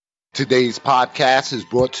Today's podcast is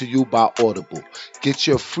brought to you by Audible. Get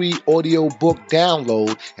your free audiobook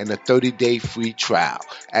download and a 30-day free trial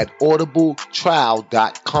at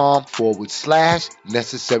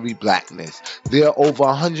audibletrial.com/necessary blackness. There are over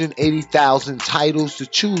 180,000 titles to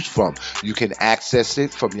choose from. You can access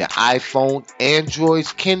it from your iPhone,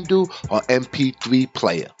 Android's Kindle, or MP3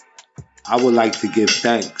 player. I would like to give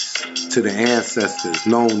thanks to the ancestors,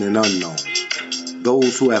 known and unknown,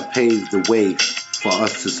 those who have paved the way for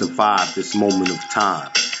us to survive this moment of time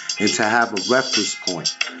and to have a reference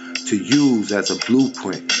point to use as a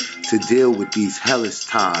blueprint to deal with these hellish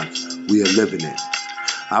times we are living in.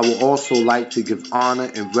 I would also like to give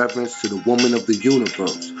honor and reverence to the woman of the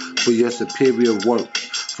universe for your superior work,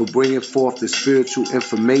 for bringing forth the spiritual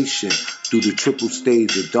information through the triple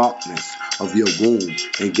stage of darkness of your womb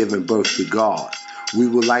and giving birth to God. We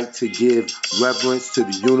would like to give reverence to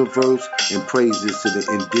the universe and praises to the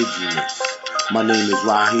indigenous. My name is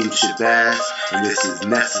Raheem Shabazz, and this is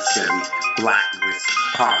Necessary Blackness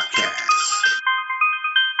Podcast.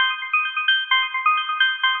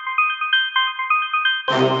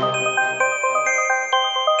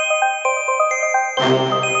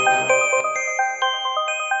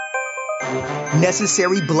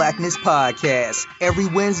 Necessary Blackness Podcast, every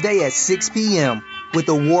Wednesday at 6 p.m. with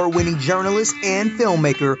award-winning journalist and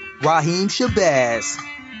filmmaker Raheem Shabazz.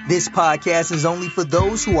 This podcast is only for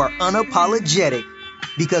those who are unapologetic,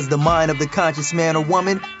 because the mind of the conscious man or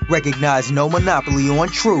woman recognizes no monopoly on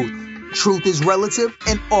truth. Truth is relative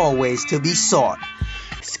and always to be sought.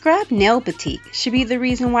 Scrub Nail Boutique should be the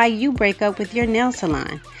reason why you break up with your nail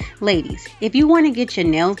salon. Ladies, if you want to get your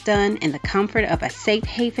nails done in the comfort of a safe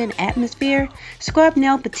haven atmosphere, Scrub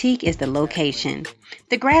Nail Boutique is the location.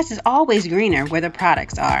 The grass is always greener where the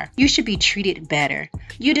products are. You should be treated better.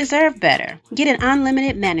 You deserve better. Get an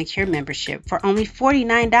unlimited manicure membership for only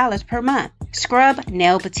 $49 per month. Scrub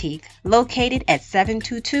Nail Boutique, located at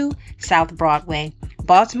 722 South Broadway,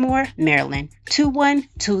 Baltimore, Maryland,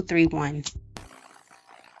 21231.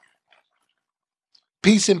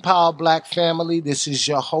 Peace and power, Black family. This is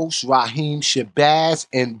your host, Raheem Shabazz,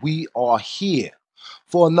 and we are here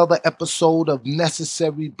for another episode of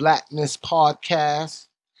Necessary Blackness Podcast.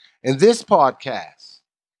 And this podcast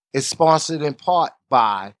is sponsored in part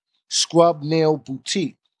by Scrub Nail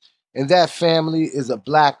Boutique. And that family is a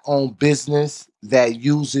Black-owned business that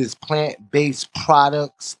uses plant-based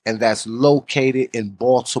products and that's located in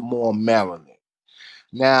Baltimore, Maryland.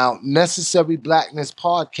 Now, Necessary Blackness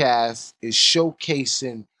Podcast is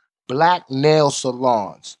showcasing Black nail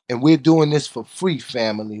salons. And we're doing this for free,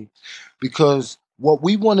 family, because what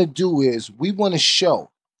we want to do is we want to show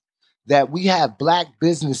that we have Black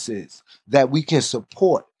businesses that we can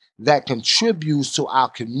support, that contributes to our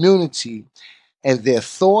community, and their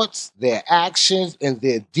thoughts, their actions, and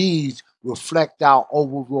their deeds reflect our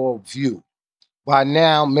overall view. By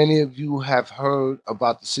now, many of you have heard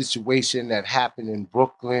about the situation that happened in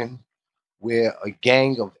Brooklyn, where a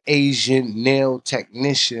gang of Asian nail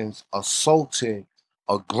technicians assaulted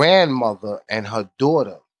a grandmother and her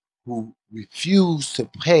daughter who refused to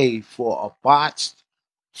pay for a botched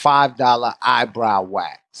 $5 eyebrow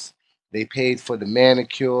wax. They paid for the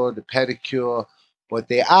manicure, the pedicure, but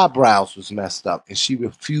their eyebrows was messed up, and she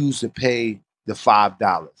refused to pay the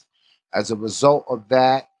 $5. As a result of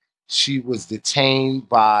that, she was detained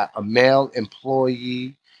by a male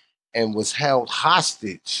employee and was held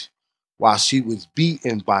hostage while she was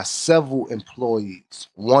beaten by several employees.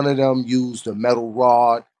 One of them used a metal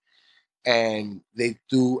rod and they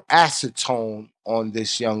threw acetone on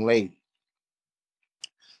this young lady.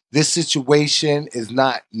 This situation is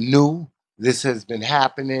not new. This has been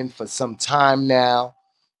happening for some time now.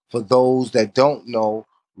 For those that don't know,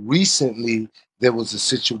 recently there was a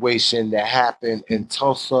situation that happened in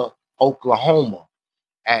Tulsa, Oklahoma,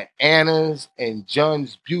 at Anna's and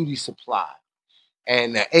John's Beauty Supply.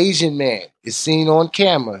 And the Asian man is seen on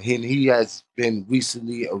camera, and he has been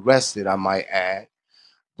recently arrested, I might add.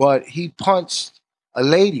 But he punched a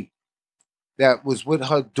lady that was with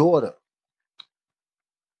her daughter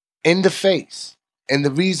in the face. And the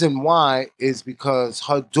reason why is because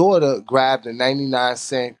her daughter grabbed a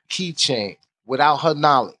 99-cent keychain without her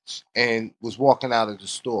knowledge and was walking out of the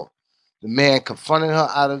store. The man confronted her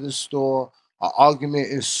out of the store, an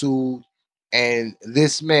argument ensued, and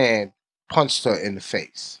this man punched her in the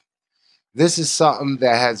face. This is something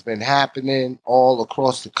that has been happening all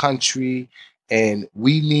across the country, and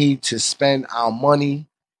we need to spend our money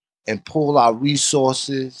and pool our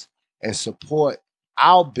resources and support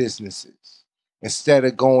our businesses instead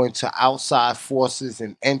of going to outside forces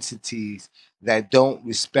and entities that don't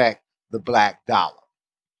respect the Black dollar.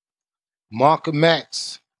 Malcolm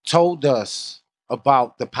X told us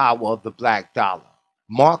about the power of the black dollar.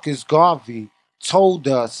 Marcus Garvey told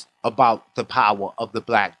us about the power of the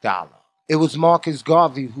black dollar. It was Marcus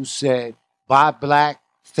Garvey who said, buy black,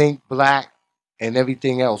 think black, and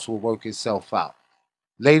everything else will work itself out.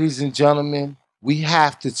 Ladies and gentlemen, we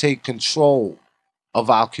have to take control of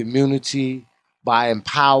our community by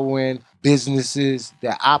empowering businesses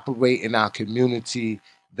that operate in our community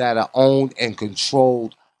that are owned and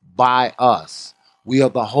controlled by us. We are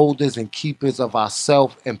the holders and keepers of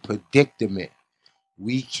ourselves and predicament.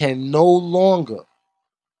 We can no longer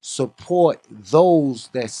support those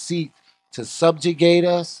that seek to subjugate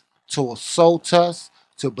us, to assault us,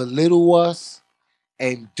 to belittle us,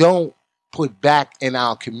 and don't put back in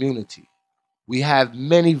our community. We have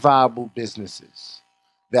many viable businesses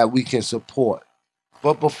that we can support.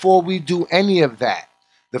 But before we do any of that,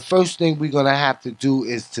 the first thing we're going to have to do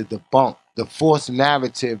is to debunk the false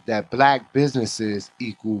narrative that black businesses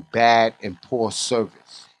equal bad and poor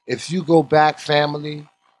service. If you go back, family,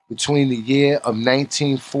 between the year of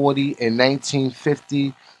 1940 and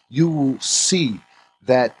 1950, you will see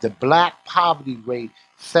that the black poverty rate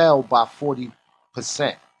fell by 40%.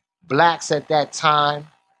 Blacks at that time,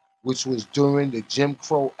 which was during the Jim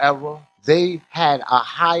Crow era, they had a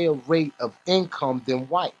higher rate of income than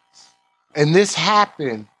whites. And this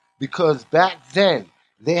happened because back then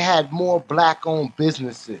they had more black-owned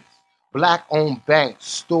businesses, black-owned banks,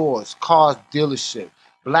 stores, cars dealerships,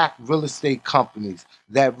 black real estate companies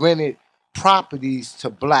that rented properties to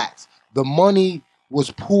blacks. The money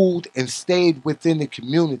was pooled and stayed within the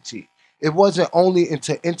community. It wasn't only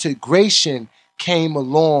until integration came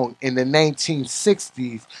along in the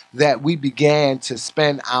 1960s that we began to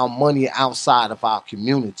spend our money outside of our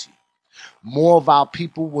community. More of our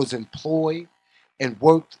people was employed and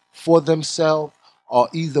worked for themselves or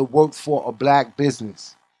either worked for a black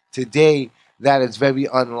business. Today, that is very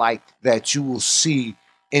unlike that you will see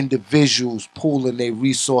individuals pooling their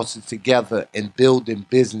resources together and building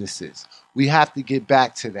businesses. We have to get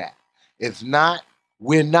back to that. If not,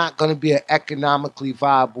 we're not going to be an economically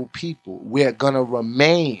viable people. We're going to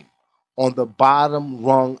remain on the bottom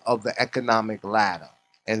rung of the economic ladder.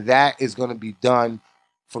 And that is going to be done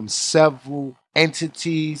from several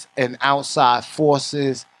entities and outside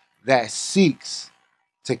forces that seeks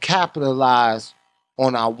to capitalize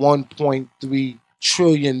on our $1.3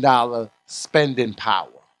 trillion spending power.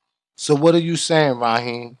 So what are you saying,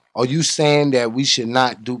 Raheem? Are you saying that we should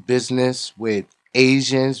not do business with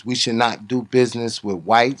Asians? We should not do business with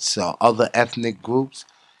whites or other ethnic groups?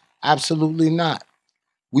 Absolutely not.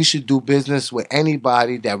 We should do business with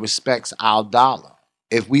anybody that respects our dollar.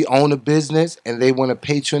 If we own a business and they want to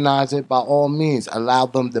patronize it, by all means, allow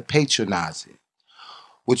them to patronize it.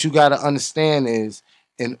 What you got to understand is,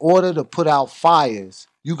 in order to put out fires,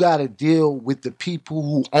 you got to deal with the people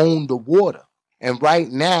who own the water. And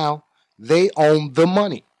right now, they own the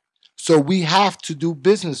money. So we have to do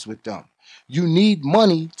business with them. You need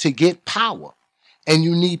money to get power. And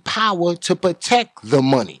you need power to protect the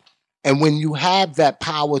money. And when you have that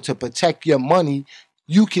power to protect your money,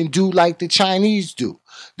 you can do like the Chinese do.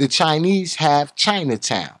 The Chinese have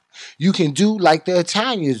Chinatown. You can do like the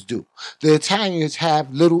Italians do. The Italians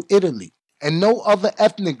have Little Italy. And no other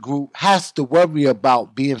ethnic group has to worry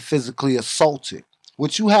about being physically assaulted.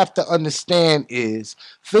 What you have to understand is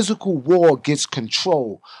physical war gets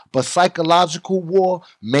control, but psychological war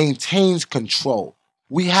maintains control.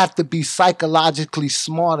 We have to be psychologically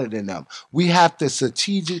smarter than them. We have to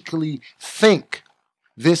strategically think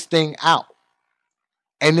this thing out.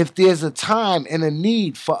 And if there's a time and a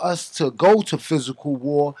need for us to go to physical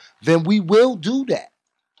war, then we will do that.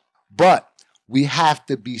 But we have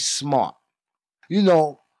to be smart. You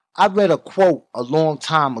know, I read a quote a long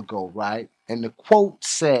time ago, right? And the quote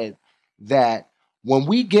said that when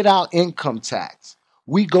we get our income tax,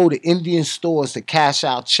 we go to Indian stores to cash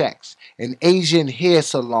out checks, an Asian hair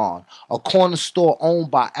salon, a corner store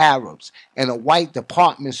owned by Arabs, and a white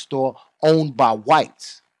department store owned by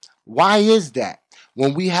whites. Why is that?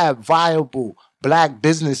 When we have viable black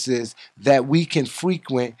businesses that we can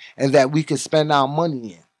frequent and that we can spend our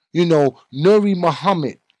money in. You know, Nuri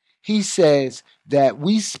Muhammad, he says that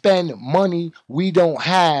we spend money we don't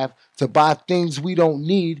have to buy things we don't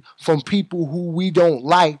need from people who we don't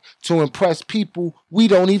like to impress people we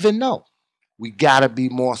don't even know. We got to be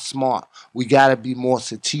more smart. We got to be more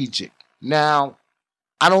strategic. Now,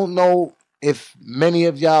 I don't know if many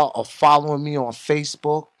of y'all are following me on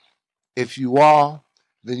Facebook. If you are,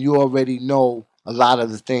 then you already know a lot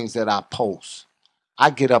of the things that I post. I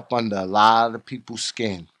get up under a lot of people's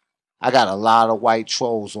skin. I got a lot of white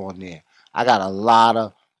trolls on there. I got a lot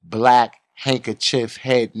of black handkerchief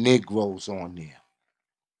head Negroes on there.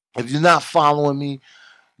 If you're not following me,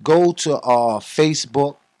 go to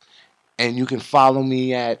Facebook and you can follow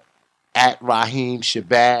me at Raheem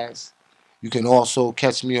Shabazz. You can also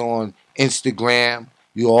catch me on Instagram.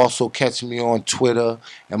 You also catch me on Twitter,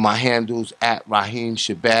 and my handle's at Raheem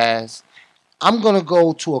Shabazz. I'm going to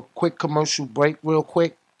go to a quick commercial break real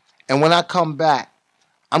quick, and when I come back,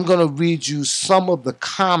 I'm going to read you some of the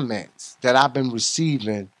comments that I've been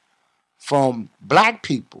receiving from black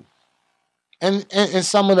people. And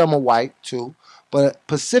some of them are white too, but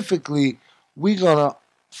specifically, we're going to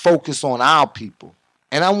focus on our people.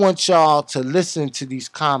 And I want y'all to listen to these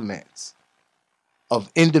comments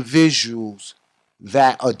of individuals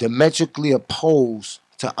that are diametrically opposed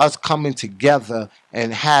to us coming together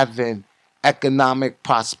and having economic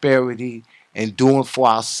prosperity and doing for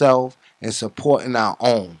ourselves and supporting our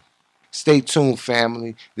own. Stay tuned,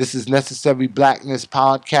 family. This is Necessary Blackness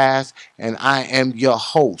Podcast, and I am your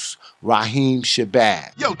host, Raheem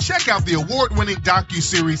Shabazz. Yo, check out the award-winning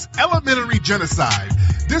docuseries Elementary Genocide.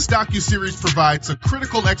 This docuseries provides a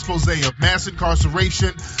critical expose of mass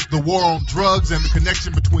incarceration, the war on drugs, and the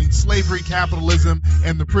connection between slavery, capitalism,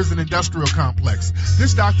 and the prison industrial complex.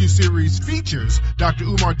 This docuseries features Dr.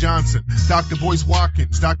 Umar Johnson, Dr. Boyce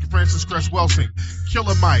Watkins, Dr. Francis Cress Welsing,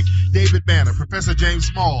 Killer Mike, David Banner, Professor James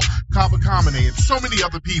Small, Kaba Kamene, and so many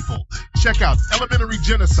other people. Check out Elementary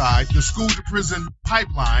Genocide, the school-to-prison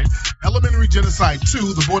pipeline, Elementary Genocide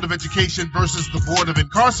 2, the Board of Education versus the Board of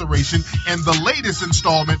Incarceration, and the latest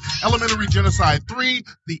installment, Elementary Genocide 3,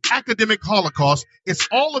 the Academic Holocaust. It's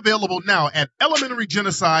all available now at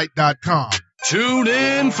elementarygenocide.com. Tune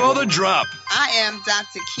in for the drop. I am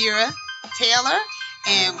Dr. Kira Taylor,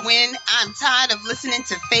 and when I'm tired of listening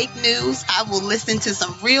to fake news, I will listen to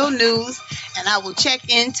some real news, and I will check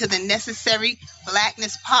into the Necessary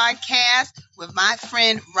Blackness Podcast with my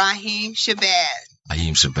friend Raheem Shabazz.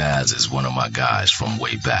 Raheem Shabazz is one of my guys from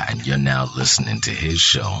way back, and you're now listening to his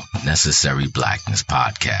show, Necessary Blackness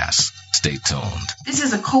Podcast. Stay tuned. This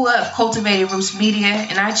is Akua of Cultivated Roots Media,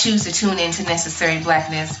 and I choose to tune in to Necessary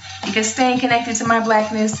Blackness because staying connected to my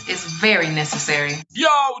blackness is very necessary. Yo,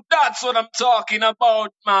 that's what I'm talking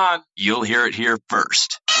about, man. You'll hear it here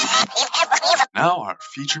first. Now our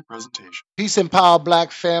feature presentation. Peace and power,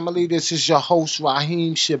 black family. This is your host,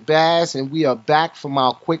 Raheem Shabazz, and we are back from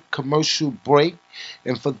our quick commercial break.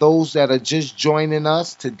 And for those that are just joining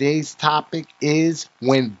us, today's topic is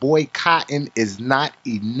when boycotting is not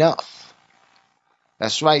enough.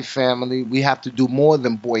 That's right, family. We have to do more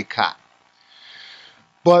than boycott.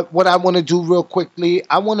 But what I want to do real quickly,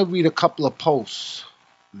 I want to read a couple of posts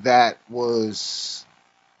that was,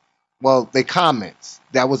 they comments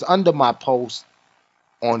that was under my post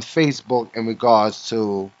on Facebook in regards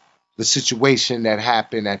to the situation that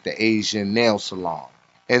happened at the Asian nail salon.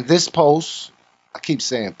 And this post, I keep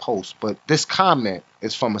saying post, but this comment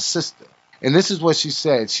is from a sister. And this is what she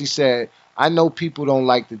said. She said, I know people don't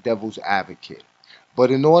like the devil's advocate, but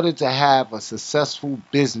in order to have a successful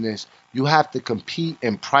business, you have to compete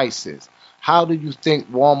in prices. How do you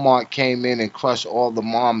think Walmart came in and crushed all the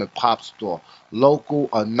mom and pop store? Local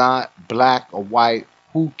or not, black or white,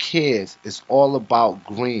 who cares? It's all about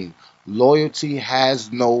green. Loyalty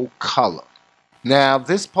has no color. Now,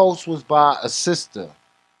 this post was by a sister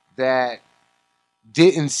that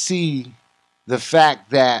didn't see the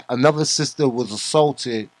fact that another sister was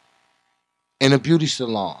assaulted in a beauty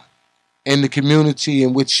salon, in the community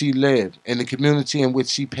in which she lived, in the community in which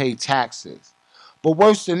she paid taxes. But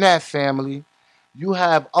worse than that, family, you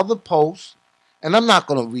have other posts, and I'm not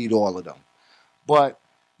going to read all of them, but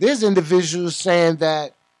there's individuals saying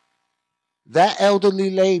that that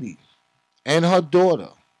elderly lady and her daughter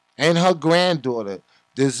and her granddaughter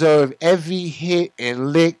deserve every hit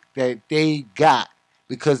and lick that they got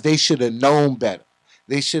because they should have known better.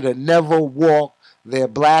 They should have never walked their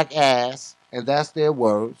black ass, and that's their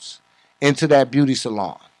words, into that beauty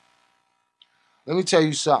salon. Let me tell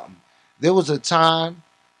you something. There was a time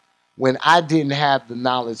when I didn't have the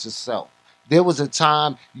knowledge of self. There was a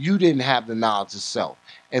time you didn't have the knowledge of self.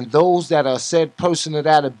 And those that are said person of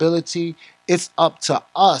that ability, it's up to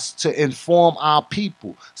us to inform our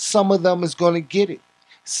people. Some of them is going to get it.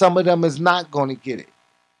 Some of them is not going to get it.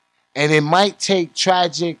 And it might take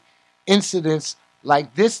tragic incidents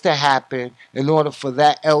like this to happen in order for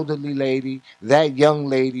that elderly lady, that young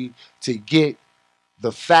lady, to get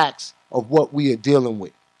the facts of what we are dealing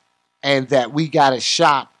with. And that we got to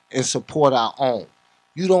shop and support our own.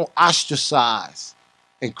 You don't ostracize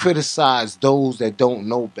and criticize those that don't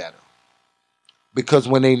know better. Because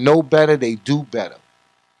when they know better, they do better.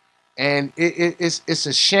 And it's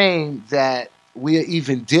a shame that we are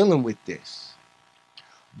even dealing with this.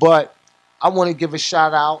 But I want to give a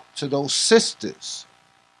shout out to those sisters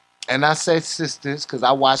And I said sisters because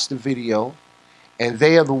I watched the video, and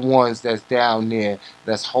they are the ones that's down there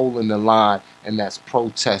that's holding the line and that's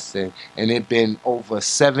protesting. And it's been over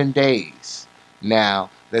 7 days now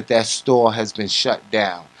that store has been shut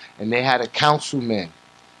down. And they had a councilman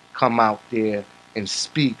come out there and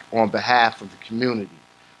speak on behalf of the community.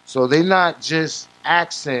 So they're not just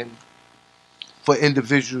asking for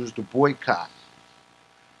individuals to boycott.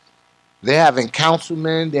 They're having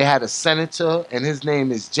councilmen, they had a senator, and his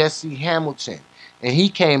name is Jesse Hamilton. And he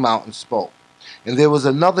came out and spoke. And there was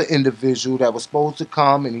another individual that was supposed to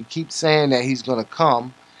come, and he keeps saying that he's going to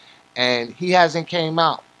come, and he hasn't came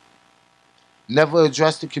out. Never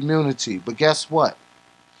addressed the community. But guess what?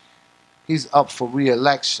 He's up for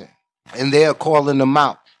re-election. And they're calling him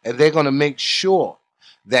out. And they're going to make sure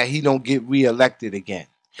that he don't get re-elected again.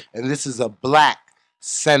 And this is a black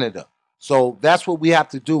senator. So that's what we have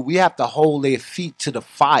to do. We have to hold their feet to the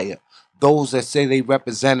fire. Those that say they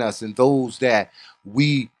represent us and those that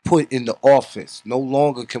we put in the office. No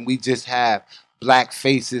longer can we just have black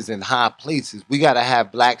faces in high places. We got to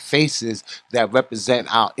have black faces that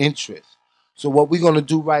represent our interests. So what we're going to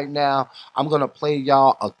do right now, I'm going to play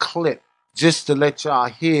y'all a clip just to let y'all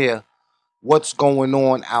hear what's going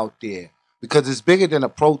on out there. Because it's bigger than a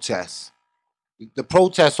protest. The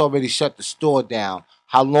protest already shut the store down.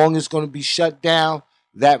 How long it's going to be shut down,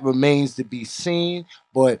 that remains to be seen.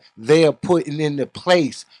 But they are putting into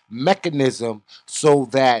place mechanism so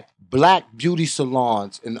that black beauty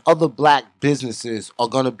salons and other black businesses are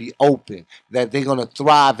going to be open, that they're going to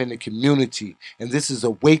thrive in the community. And this is a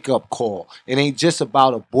wake-up call. It ain't just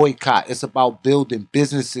about a boycott. It's about building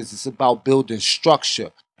businesses. It's about building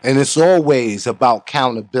structure. And it's always about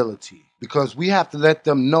accountability. Because we have to let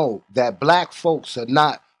them know that black folks are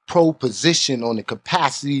not pro-position on the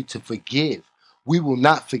capacity to forgive. We will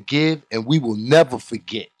not forgive, and we will never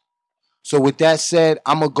forget. So with that said,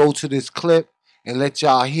 I'm going to go to this clip and let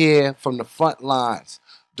y'all hear from the front lines,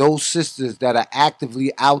 those sisters that are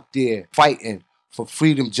actively out there fighting for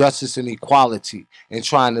freedom, justice, and equality and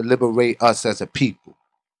trying to liberate us as a people.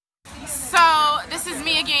 So this is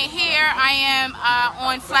me again here. I am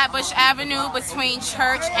on Flatbush Avenue between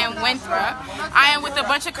Church and Winthrop. I am with a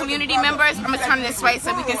bunch of community members. I'm going to turn this way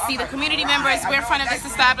so we can see the community members. We're in front of this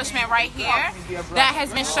establishment right here that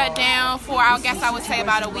has been shut down for, I guess I would say,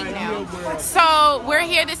 about a week now. So we're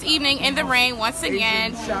here this evening in the rain once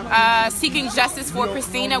again, seeking justice for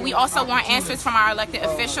Christina. We also want answers from our elected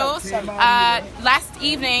officials. Last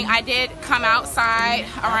evening I did come outside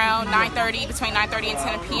around 9:30, between 9:30 and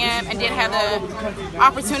 10 p.m. and did have the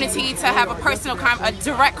opportunity to have a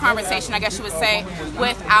direct conversation, I guess you would say,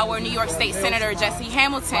 with our New York State Senator Jesse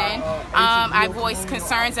Hamilton. I voiced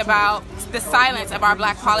concerns about the silence of our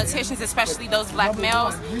black politicians, especially those black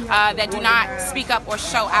males that do not speak up or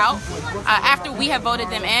show out after we have voted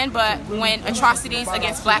them in. But when atrocities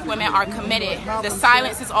against black women are committed, the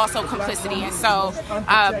silence is also complicity. And so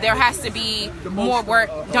there has to be more work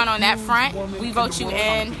done on that front. We vote you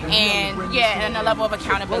in, and a level of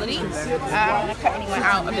accountability. I don't want to cut anyone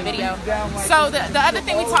out of the video. So the other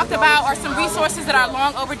thing we talked about are some resources that are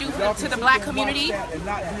long overdue to the black community,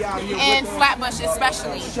 and Flatbush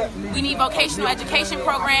especially. We need vocational education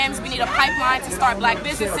programs. We need a pipeline to start black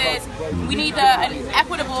businesses. We need an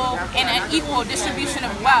equitable and an equal distribution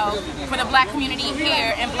of wealth for the black community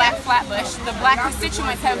here in Black Flatbush. The black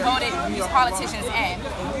constituents have voted these politicians in.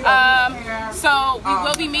 So we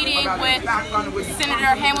will be meeting with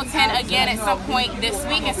Senator Hamilton again at some point this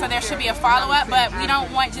week, and so there should be a follow-up, but we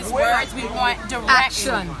don't want just words. We want direct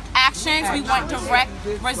actions. We want direct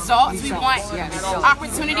results. We want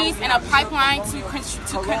opportunities and a pipeline to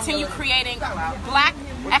continue creating black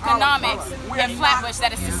economics in Flatbush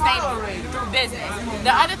that is sustainable through business.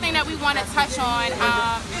 The other thing that we want to touch on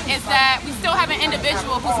is that we still have an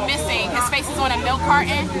individual who's missing. His face is on a milk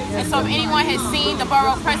carton, and so if anyone has seen the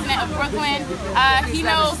borough president of Brooklyn, he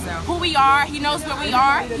knows who we are. He knows where we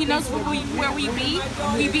are. He knows where we be.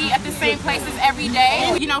 We be at the same places every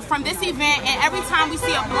day. You know, from this event, and every time we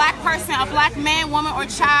see a black person, a black man, woman, or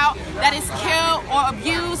child that is killed or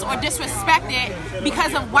abused or disrespected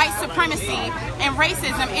because of white supremacy and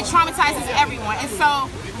racism, it traumatizes everyone. And so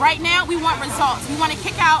right now we want results. We want to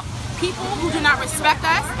kick out people who do not respect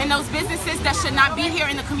us and those businesses that should not be here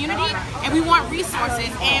in the community, and we want resources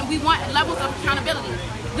and we want levels of accountability.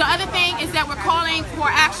 The other thing is that we're calling for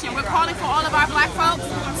action. We're calling for all of our black folks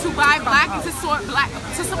to buy black and to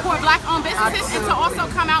support black-owned businesses and to also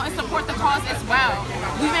come out and support the cause as well.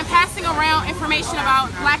 We've been passing around information information about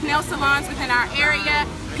black nail salons within our area.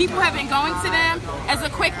 People have been going to them. As a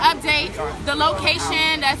quick update, the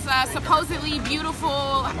location that's supposedly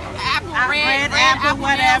beautiful red apple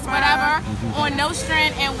nails, whatever, on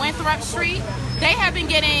Nostrand and Winthrop Street, they have been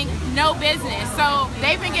getting no business. So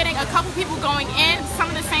they've been getting a couple people going in, some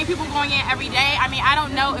of the same people going in every day. I mean, I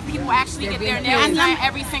don't know if people actually get their nails done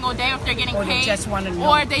every single day, or if they're getting paid,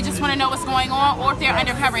 or if they just want to know what's going on, or if they're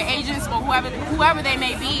undercover agents, or whoever they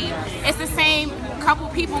may be. It's the same couple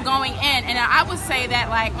people going in, and I would say that,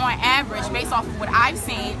 like, on average, based off of what I've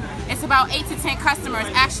seen, it's about 8 to 10 customers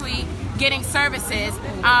actually getting services,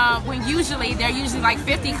 when they're usually like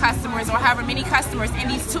 50 customers or however many customers in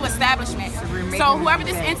these two establishments. So whoever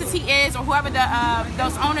this entity is, or whoever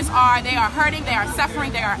those owners are, they are hurting, they are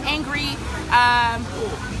suffering, they are angry,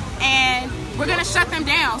 and we're gonna shut them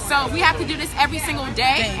down. So we have to do this every single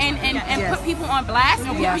day and put people on blast,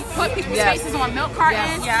 and put people's faces on milk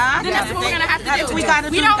cartons. Then that's what we're gonna have to do. We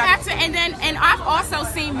don't have to. And I've also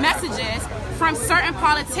seen messages from certain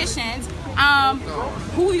politicians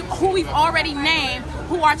who we've already named,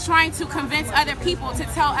 who are trying to convince other people to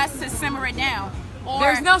tell us to simmer it down.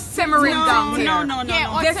 There's no simmering down here. No.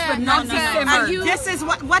 This would not be simmered. This is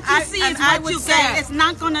what you see is what you get. It's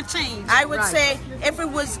not going to change. I would say if it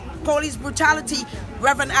was police brutality,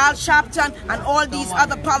 Reverend Al Sharpton and all these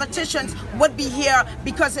other politicians would be here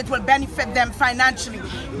because it will benefit them financially.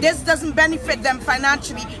 This doesn't benefit them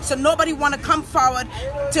financially, so nobody want to come forward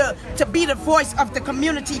to be the voice of the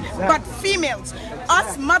community, but females,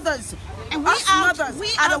 us mothers. And we are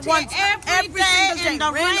the ones every single day, in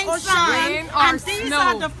the rain or shine, and these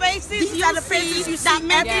are the faces you see that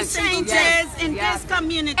make these changes in this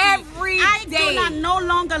community. Every day. I do not no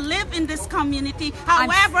longer live in this community.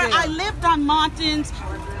 However, I lived on Martins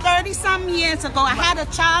 30-some years ago. I had a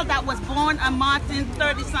child that was born on Martins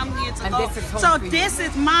 30-some years ago. So this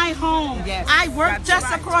is my home. I worked just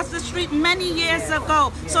across the street many years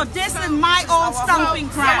ago. So this is my old stomping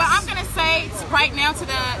ground. So what I'm going to say right now to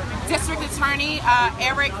the District Attorney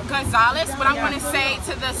Eric Gonzalez, what I'm going to say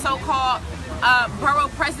to the so-called Borough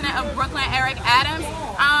President of Brooklyn, Eric Adams,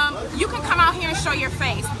 you can come out here and show your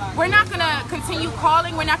face. We're not going to continue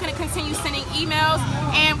calling, we're not going to continue sending emails,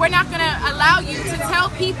 and we're not going to allow you to tell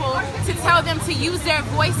people, to tell them to use their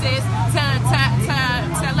voices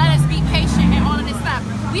to let us be patient and all of this stuff.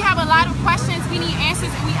 We have a lot of questions, we need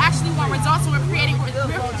answers, and we actually want results, and we're creating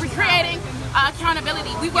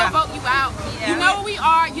accountability. We will vote you out. You know who we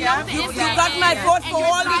are. You know what the You got my vote for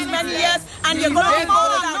all these many years, and you're going to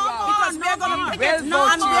vote it out because we're going to pick it,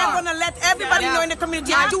 and we're going to let everybody know in the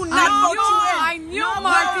community. I do not vote you in. I knew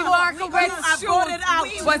Marty Markowitz's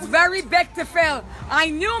shoes was very big to fill. I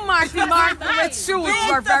knew Marty Markowitz's shoes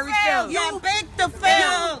were very filled. You big to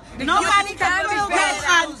fill. Nobody can fill this.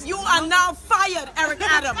 And you are now fired, Eric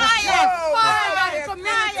Adams. Fired by the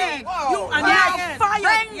community. You are now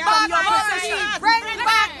fired. Bring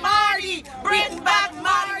back Marty. Bring back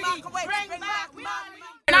Marty. Bring back Marty. Bring back Marty.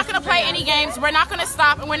 We're not going to play any games. We're not going to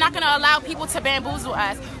stop, and we're not going to allow people to bamboozle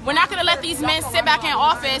us. We're not going to let these men sit back in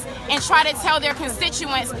office and try to tell their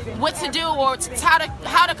constituents what to do or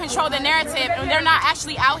how to control the narrative, and they're not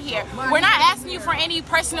actually out here. We're not asking you for any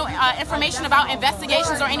personal information about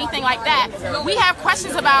investigations or anything like that. We have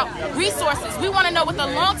questions about resources. We want to know what the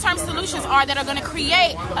long-term solutions are that are going to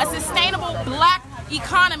create a sustainable black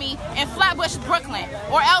economy in Flatbush, Brooklyn,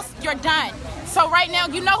 or else you're done. So right now,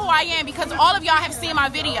 you know who I am because all of y'all have seen my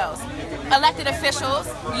videos. Elected officials,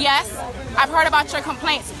 yes, I've heard about your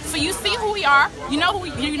complaints. So you see who we are, you know who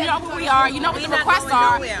we are, you know what the requests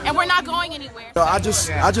are, and we're not going anywhere. I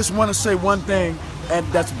just want to say one thing, and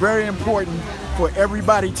that's very important for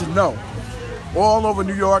everybody to know. All over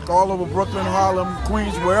New York, all over Brooklyn, Harlem,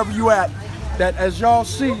 Queens, wherever you at, that as y'all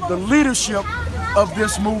see, the leadership of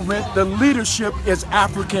this movement, the leadership is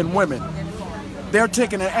African women. They're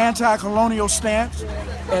taking an anti-colonial stance,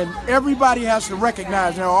 and everybody has to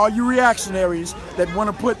recognize, now all you reactionaries that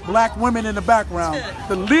want to put black women in the background,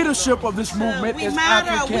 the leadership of this movement is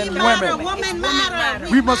African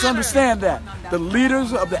women. We must understand that. The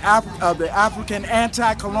leaders of the African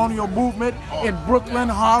anti-colonial movement in Brooklyn,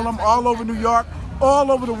 Harlem, all over New York,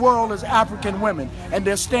 all over the world is African women, and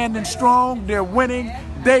they're standing strong, they're winning,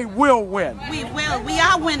 they will win. We will. We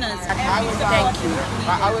are winners. Thank you.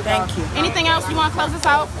 Thank you. Anything else you want to close us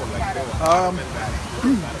out?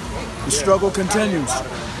 The struggle continues.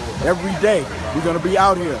 Every day we're going to be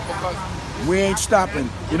out here. We ain't stopping.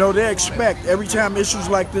 You know, they expect every time issues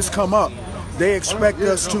like this come up, they expect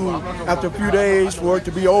us to, after a few days, for it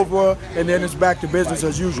to be over, and then it's back to business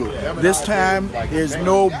as usual. This time is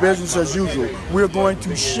no business as usual. We're going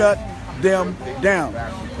to shut them down.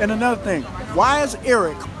 And another thing, why is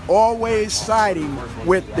Eric always siding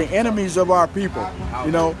with the enemies of our people.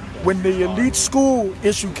 You know, when the elite school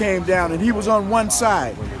issue came down and he was on one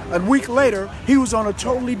side, a week later, he was on a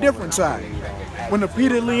totally different side. When the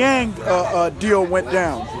Peter Liang deal went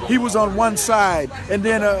down, he was on one side, and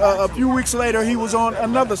then a few weeks later, he was on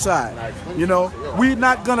another side. You know, we're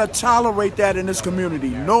not going to tolerate that in this community.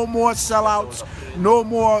 No more sellouts, no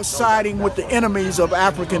more siding with the enemies of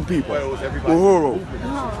African people. Uhuru.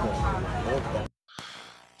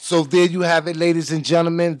 So there you have it, ladies and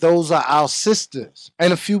gentlemen. Those are our sisters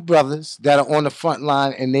and a few brothers that are on the front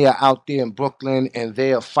line, and they are out there in Brooklyn, and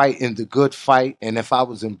they are fighting the good fight. And if I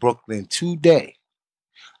was in Brooklyn today,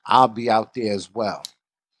 I'll be out there as well.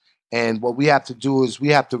 And what we have to do is we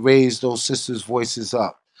have to raise those sisters' voices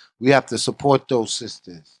up. We have to support those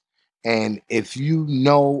sisters. And if you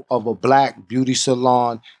know of a black beauty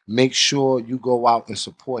salon, make sure you go out and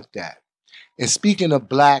support that. And speaking of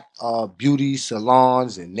black beauty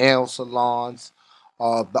salons and nail salons,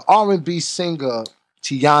 the R&B singer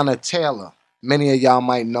Teyana Taylor, many of y'all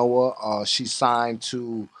might know her. She signed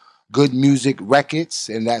to Good Music Records,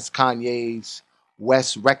 and that's Kanye's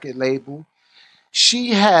West record label. She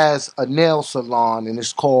has a nail salon, and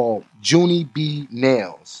it's called Junie B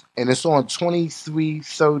Nails, and it's on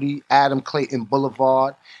 2330 Adam Clayton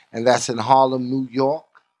Boulevard, and that's in Harlem, New York.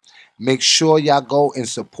 Make sure y'all go and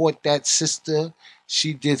support that sister.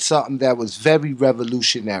 She did something that was very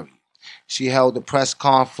revolutionary. She held a press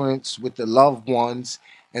conference with the loved ones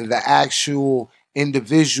and the actual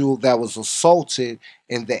individual that was assaulted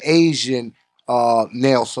in the Asian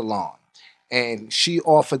nail salon. And she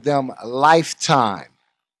offered them lifetime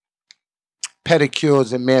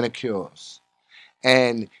pedicures and manicures.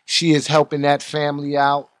 And she is helping that family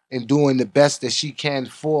out and doing the best that she can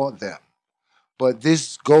for them. But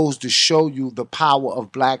this goes to show you the power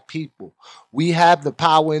of black people. We have the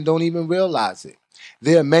power and don't even realize it.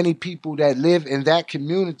 There are many people that live in that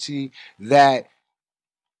community that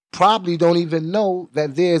probably don't even know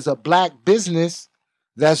that there's a black business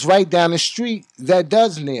that's right down the street that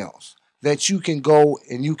does nails, that you can go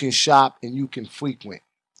and you can shop and you can frequent.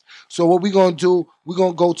 So what we're going to do, we're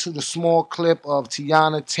going to go to the small clip of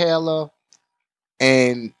Teyana Taylor,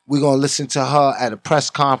 and we're going to listen to her at a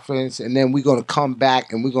press conference, and then we're going to come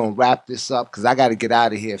back and we're going to wrap this up because I got to get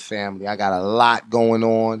out of here, family. I got a lot going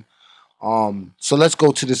on. So let's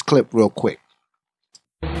go to this clip real quick.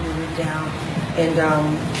 Down. And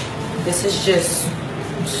this is just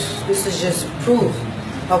proof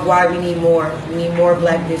of why we need more. We need more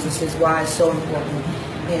black businesses, why it's so important.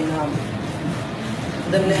 And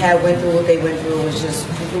them that had went through what they went through was just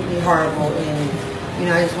completely horrible. And you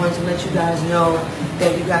know, I just wanted to let you guys know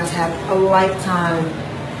that you guys have a lifetime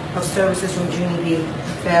of services from Junie B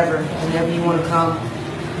forever. Whenever you want to come,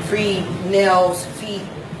 free nails, feet,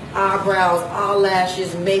 eyebrows,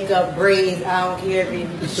 eyelashes, makeup, braids. I don't care if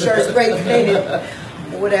your shirt's spray painted,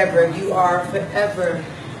 whatever. You are forever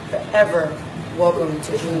welcome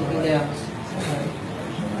to Junie B Nails.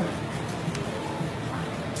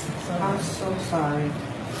 I'm so sorry.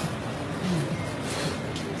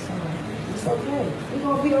 It's okay. We're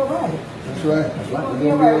going to be all right. That's right. We're going to be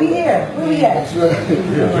all right. We here. Where we at? That's right.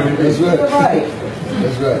 That's right. We're all right.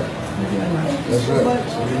 That's right. That's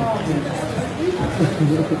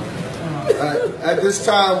right. At this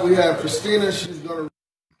time, we have Christina. She's going to...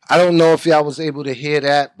 I don't know if y'all was able to hear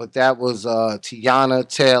that, but that was Teyana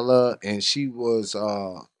Taylor, and she was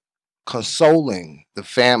consoling the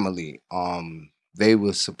family. They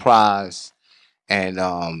were surprised, and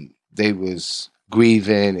they was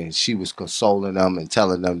grieving, and she was consoling them and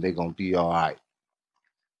telling them they're going to be all right.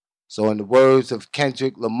 So in the words of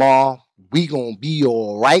Kendrick Lamar, we going to be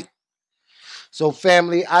all right. So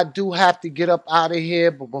family, I do have to get up out of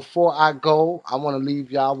here, but before I go, I want to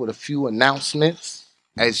leave y'all with a few announcements.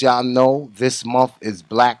 As y'all know, this month is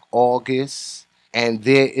Black August, and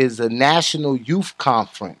there is a National Youth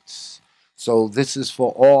Conference. So this is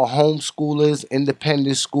for all homeschoolers,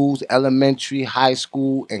 independent schools, elementary, high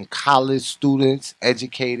school, and college students,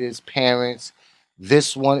 educators, parents.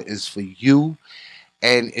 This one is for you,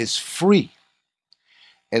 and it's free.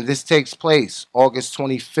 And this takes place August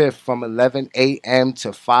 25th from 11 a.m.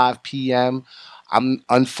 to 5 p.m.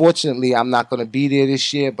 Unfortunately, I'm not going to be there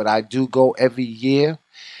this year, but I do go every year.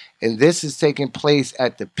 And this is taking place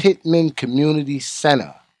at the Pittman Community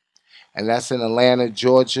Center. And that's in Atlanta,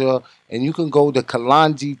 Georgia. And you can go to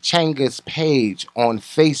Kalonji Changa's page on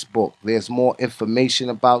Facebook. There's more information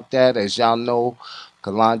about that. As y'all know,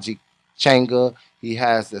 Kalonji Changa, he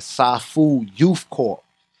has the Safu Youth Corp.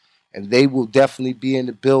 And they will definitely be in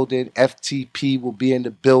the building. FTP will be in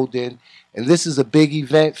the building. And this is a big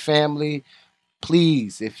event, family.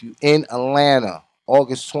 Please, if you're in Atlanta,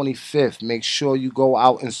 August 25th. Make sure you go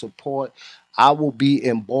out and support. I will be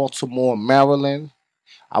in Baltimore, Maryland.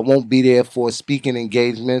 I won't be there for a speaking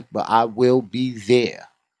engagement, but I will be there.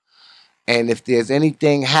 And if there's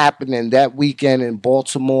anything happening that weekend in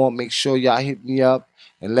Baltimore, make sure y'all hit me up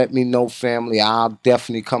and let me know, family. I'll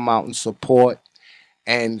definitely come out and support.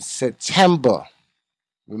 And September,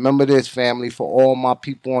 remember this, family, for all my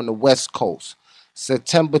people on the West Coast,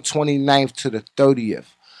 September 29th to the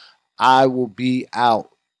 30th, I will be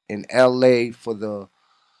out in LA for the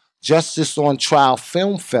Justice on Trial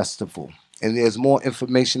Film Festival. And there's more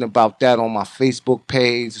information about that on my Facebook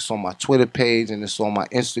page, it's on my Twitter page, and it's on my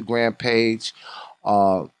Instagram page.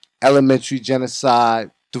 Elementary Genocide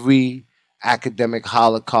 3 Academic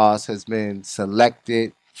Holocaust has been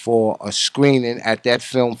selected for a screening at that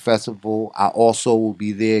film festival. I also will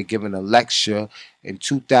be there giving a lecture in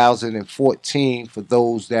 2014. For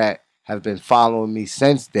those that have been following me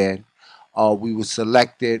since then, we were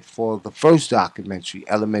selected for the first documentary,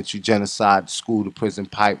 Elementary Genocide, School to Prison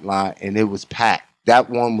Pipeline, and it was packed. That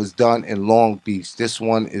one was done in Long Beach. This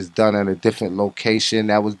one is done at a different location.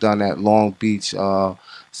 That was done at Long Beach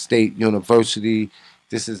State University.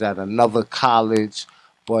 This is at another college.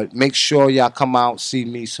 But make sure y'all come out, see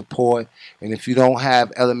me, support. And if you don't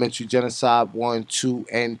have Elementary Genocide 1, 2,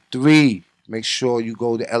 and 3, make sure you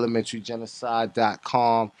go to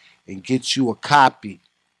elementarygenocide.com and get you a copy.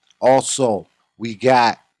 Also, we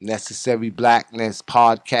got Necessary Blackness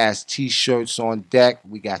podcast t-shirts on deck.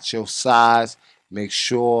 We got your size. Make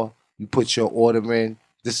sure you put your order in.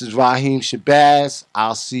 This is Raheem Shabazz.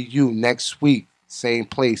 I'll see you next week. Same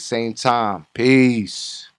place, same time. Peace.